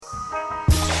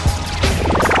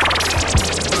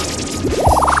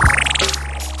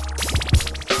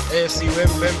AFC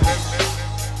Wembley.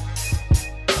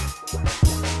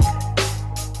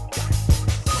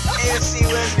 AFC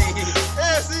Wembley.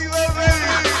 AFC Wembley.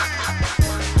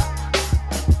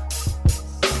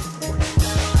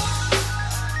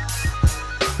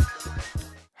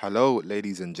 Hello,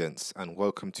 ladies and gents, and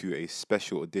welcome to a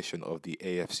special edition of the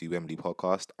AFC Wembley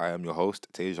podcast. I am your host,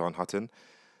 Tejan Hutton.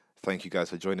 Thank you guys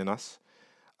for joining us.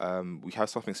 We have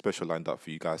something special lined up for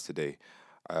you guys today,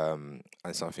 and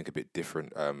something a bit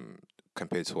different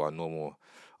compared to our normal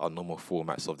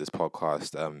formats of this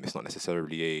podcast. It's not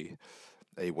necessarily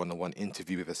a one-on-one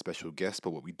interview with a special guest,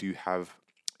 but what we do have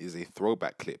is a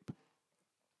throwback clip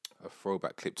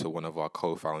to one of our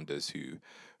co-founders who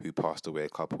passed away a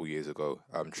couple of years ago,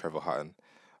 Trevor Hutton,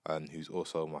 who's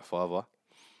also my father.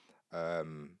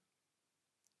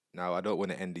 Now, I don't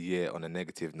want to end the year on a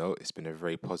negative note. It's been a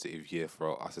very positive year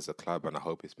for us as a club, and I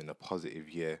hope it's been a positive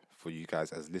year for you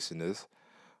guys as listeners.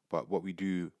 But what we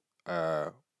do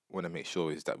want to make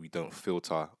sure is that we don't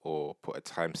filter or put a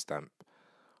timestamp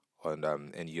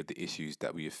on any of the issues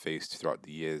that we have faced throughout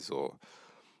the years or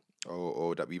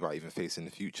that we might even face in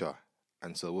the future.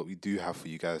 And so what we do have for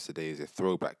you guys today is a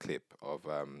throwback clip of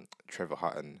Trevor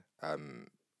Hutton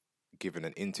giving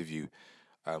an interview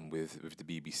with the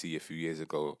BBC a few years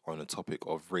ago on the topic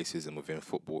of racism within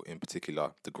football, in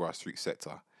particular the grassroots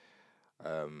sector.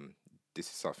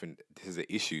 This is an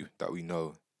issue that we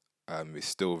know is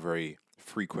still very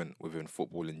frequent within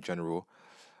football in general.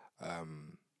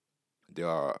 There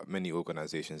are many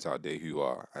organisations out there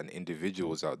and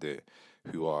individuals out there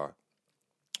who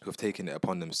have taken it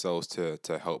upon themselves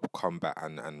to help combat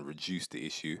and reduce the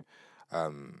issue.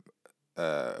 A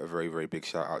very, very big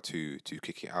shout out to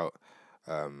Kick It Out,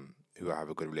 who I have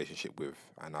a good relationship with,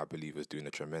 and I believe is doing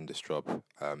a tremendous job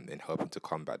in helping to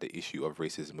combat the issue of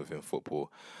racism within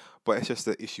football. But it's just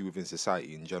the issue within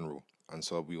society in general, and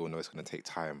so we all know it's going to take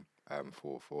time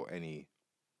for any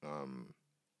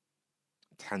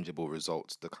tangible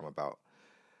results to come about.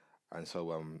 And so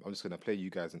I'm just going to play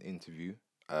you guys an interview.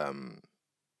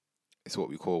 It's what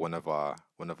we call one of our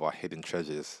hidden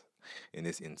treasures in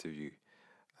this interview.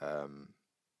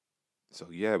 So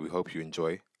yeah, we hope you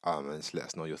enjoy. And just let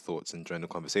us know your thoughts and join the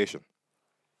conversation.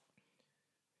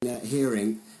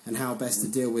 Hearing and how best to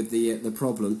deal with the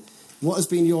problem. What has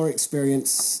been your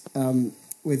experience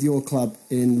with your club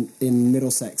in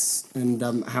Middlesex and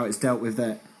how it's dealt with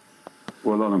there?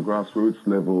 Well, on a grassroots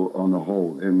level, on the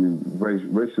whole,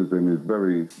 racism is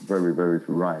very, very, very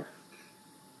rife.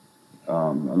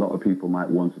 A lot of people might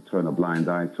want to turn a blind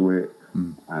eye to it,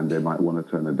 and they might want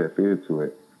to turn a deaf ear to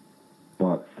it,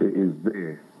 but it is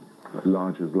there,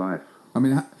 large as life. I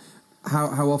mean,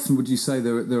 how often would you say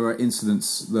there are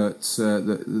incidents that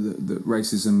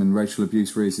racism and racial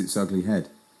abuse rears its ugly head?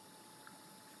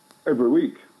 Every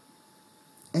week.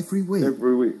 Every week?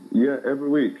 Every week, yeah, every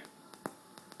week.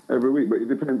 Every week, but it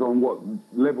depends on what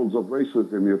levels of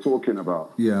racism you're talking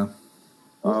about. Yeah.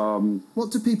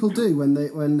 What do people do when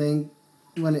they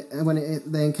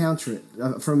encounter it?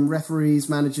 From referees,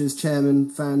 managers, chairmen,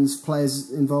 fans,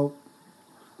 players involved?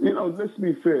 You know, let's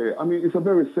be fair. I mean, it's a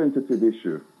very sensitive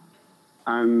issue,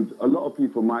 and a lot of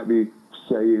people might be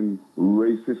saying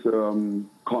racist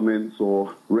comments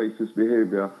or racist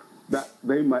behaviour that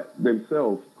they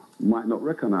themselves might not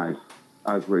recognise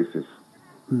as racist.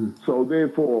 So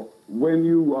therefore, when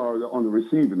you are on the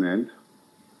receiving end,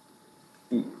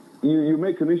 you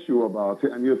make an issue about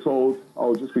it and you're told,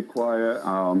 oh, just be quiet,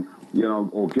 or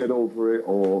get over it,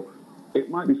 or it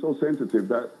might be so sensitive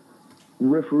that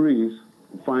referees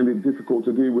find it difficult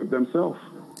to deal with themselves.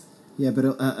 Yeah, but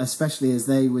especially as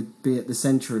they would be at the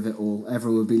centre of it all,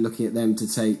 everyone would be looking at them to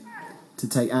take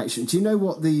action. Do you know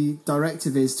what the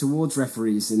directive is towards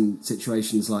referees in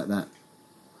situations like that?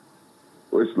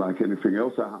 Well, it's like anything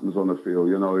else that happens on the field.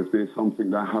 You know, if there's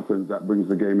something that happens that brings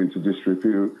the game into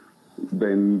disrepute,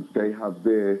 then they have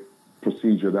their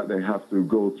procedure that they have to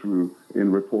go through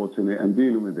in reporting it and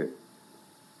dealing with it.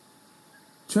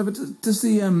 Trevor, does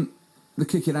the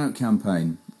Kick It Out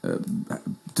campaign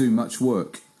do much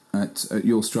work at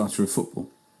your strata of football?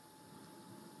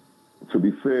 To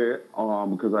be fair,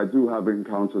 because I do have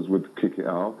encounters with Kick It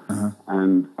Out,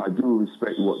 and I do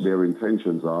respect what their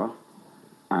intentions are.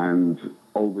 And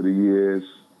over the years,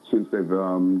 since they've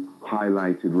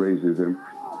highlighted racism,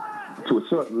 to a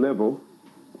certain level,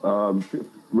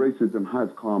 racism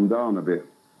has calmed down a bit.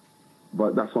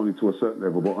 But that's only to a certain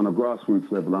level. But on a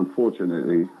grassroots level,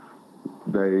 unfortunately,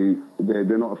 they're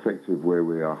not effective where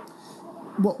we are.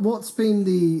 What's been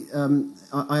the...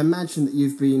 I imagine that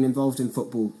you've been involved in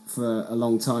football for a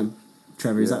long time,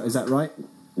 Trevor. Yeah. Is that right?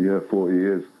 Yeah, 40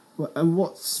 years. And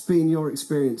what's been your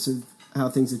experience of how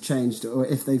things have changed, or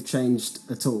if they've changed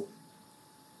at all?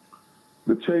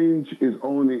 The change is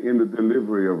only in the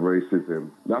delivery of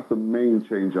racism. That's the main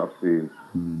change I've seen.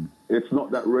 It's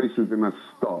not that racism has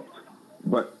stopped,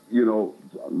 but, you know,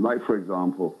 like, for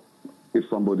example, if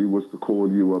somebody was to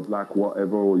call you a black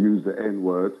whatever or use the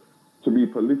N-word, to be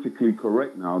politically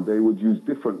correct now, they would use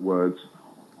different words,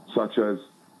 such as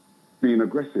being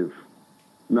aggressive.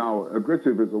 Now,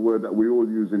 aggressive is a word that we all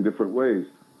use in different ways,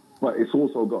 but it's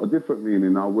also got a different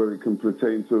meaning now where it can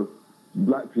pertain to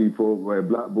black people, where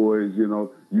black boys, you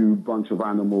know, you bunch of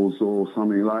animals or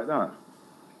something like that.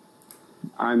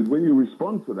 And when you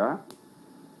respond to that,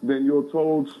 then you're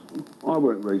told, I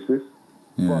weren't racist.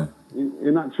 Yeah. But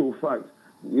in actual fact,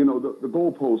 you know, the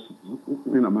goalpost,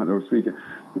 in a manner of speaking,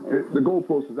 the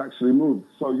goalpost has actually moved.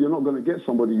 So you're not going to get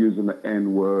somebody using the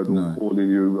N-word or calling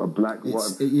you a black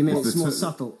whatever. You mean it's more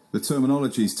subtle? The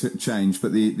terminology's changed,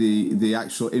 but the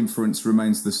actual inference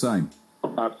remains the same.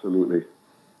 Absolutely.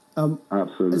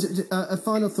 Absolutely. A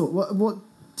final thought. What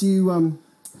do you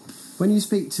when you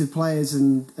speak to players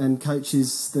and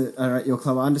coaches that are at your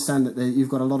club? I understand that you've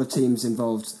got a lot of teams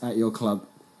involved at your club.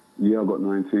 Yeah, I've got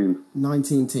 19.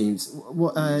 19 teams.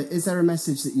 What is there a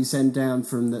message that you send down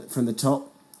from the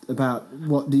top about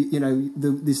what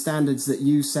the standards that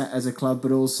you set as a club,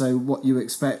 but also what you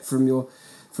expect from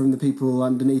the people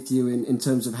underneath you in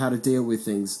terms of how to deal with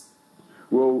things?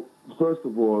 Well, first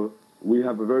of all, we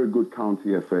have a very good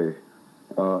county FA,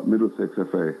 Middlesex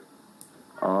FA.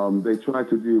 They try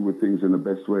to deal with things in the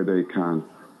best way they can.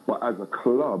 But as a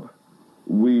club,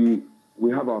 we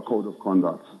have our code of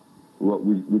conduct,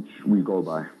 which we go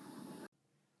by.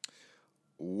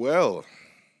 Well,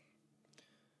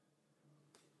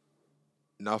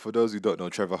 now for those who don't know,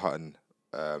 Trevor Hutton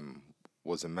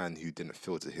was a man who didn't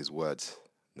filter his words,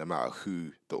 no matter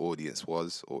who the audience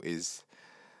was or is.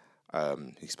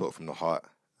 He spoke from the heart.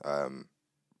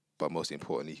 But most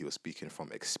importantly, he was speaking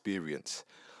from experience.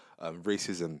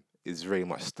 Racism is very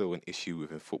much still an issue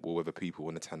within football, whether people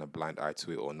want to turn a blind eye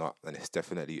to it or not. And it's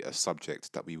definitely a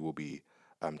subject that we will be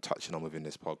touching on within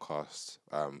this podcast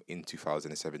in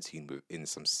 2017 in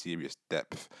some serious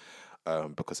depth,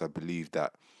 because I believe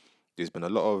that there's been a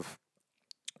lot of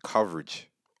coverage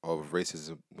of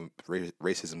racism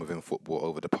within football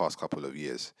over the past couple of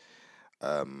years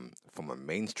from a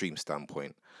mainstream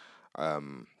standpoint.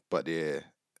 But there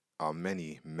are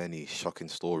many, many shocking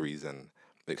stories and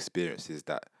experiences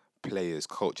that players,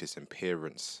 coaches, and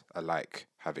parents alike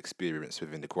have experienced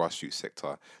within the grassroots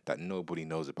sector that nobody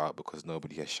knows about because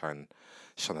nobody has shone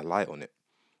a light on it.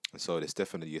 And so it's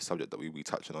definitely a subject that we'll be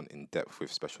touching on in depth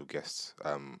with special guests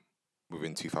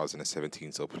within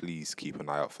 2017. So please keep an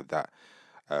eye out for that.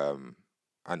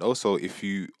 And also, if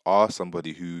you are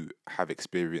somebody who have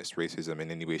experienced racism in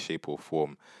any way, shape, or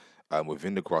form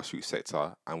within the grassroots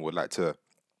sector and would like to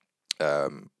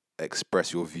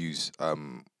express your views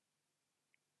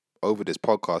over this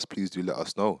podcast, please do let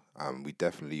us know. We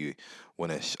definitely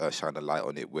want to shine a light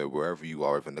on it wherever you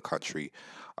are within the country,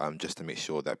 just to make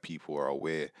sure that people are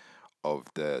aware of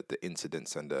the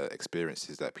incidents and the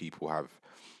experiences that people have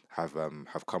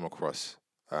come across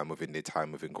within their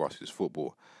time within grassroots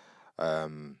football.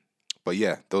 But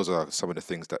yeah, those are one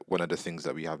of the things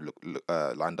that we have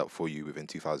lined up for you within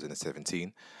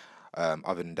 2017.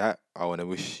 Other than that, I want to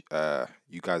wish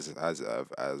you guys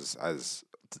as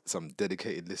some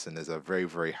dedicated listeners a very,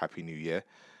 very happy New Year,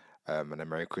 and a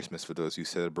Merry Christmas for those who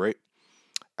celebrate,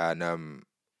 and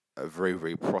a very,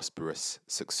 very prosperous,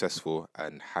 successful,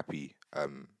 and happy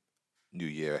New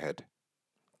Year ahead.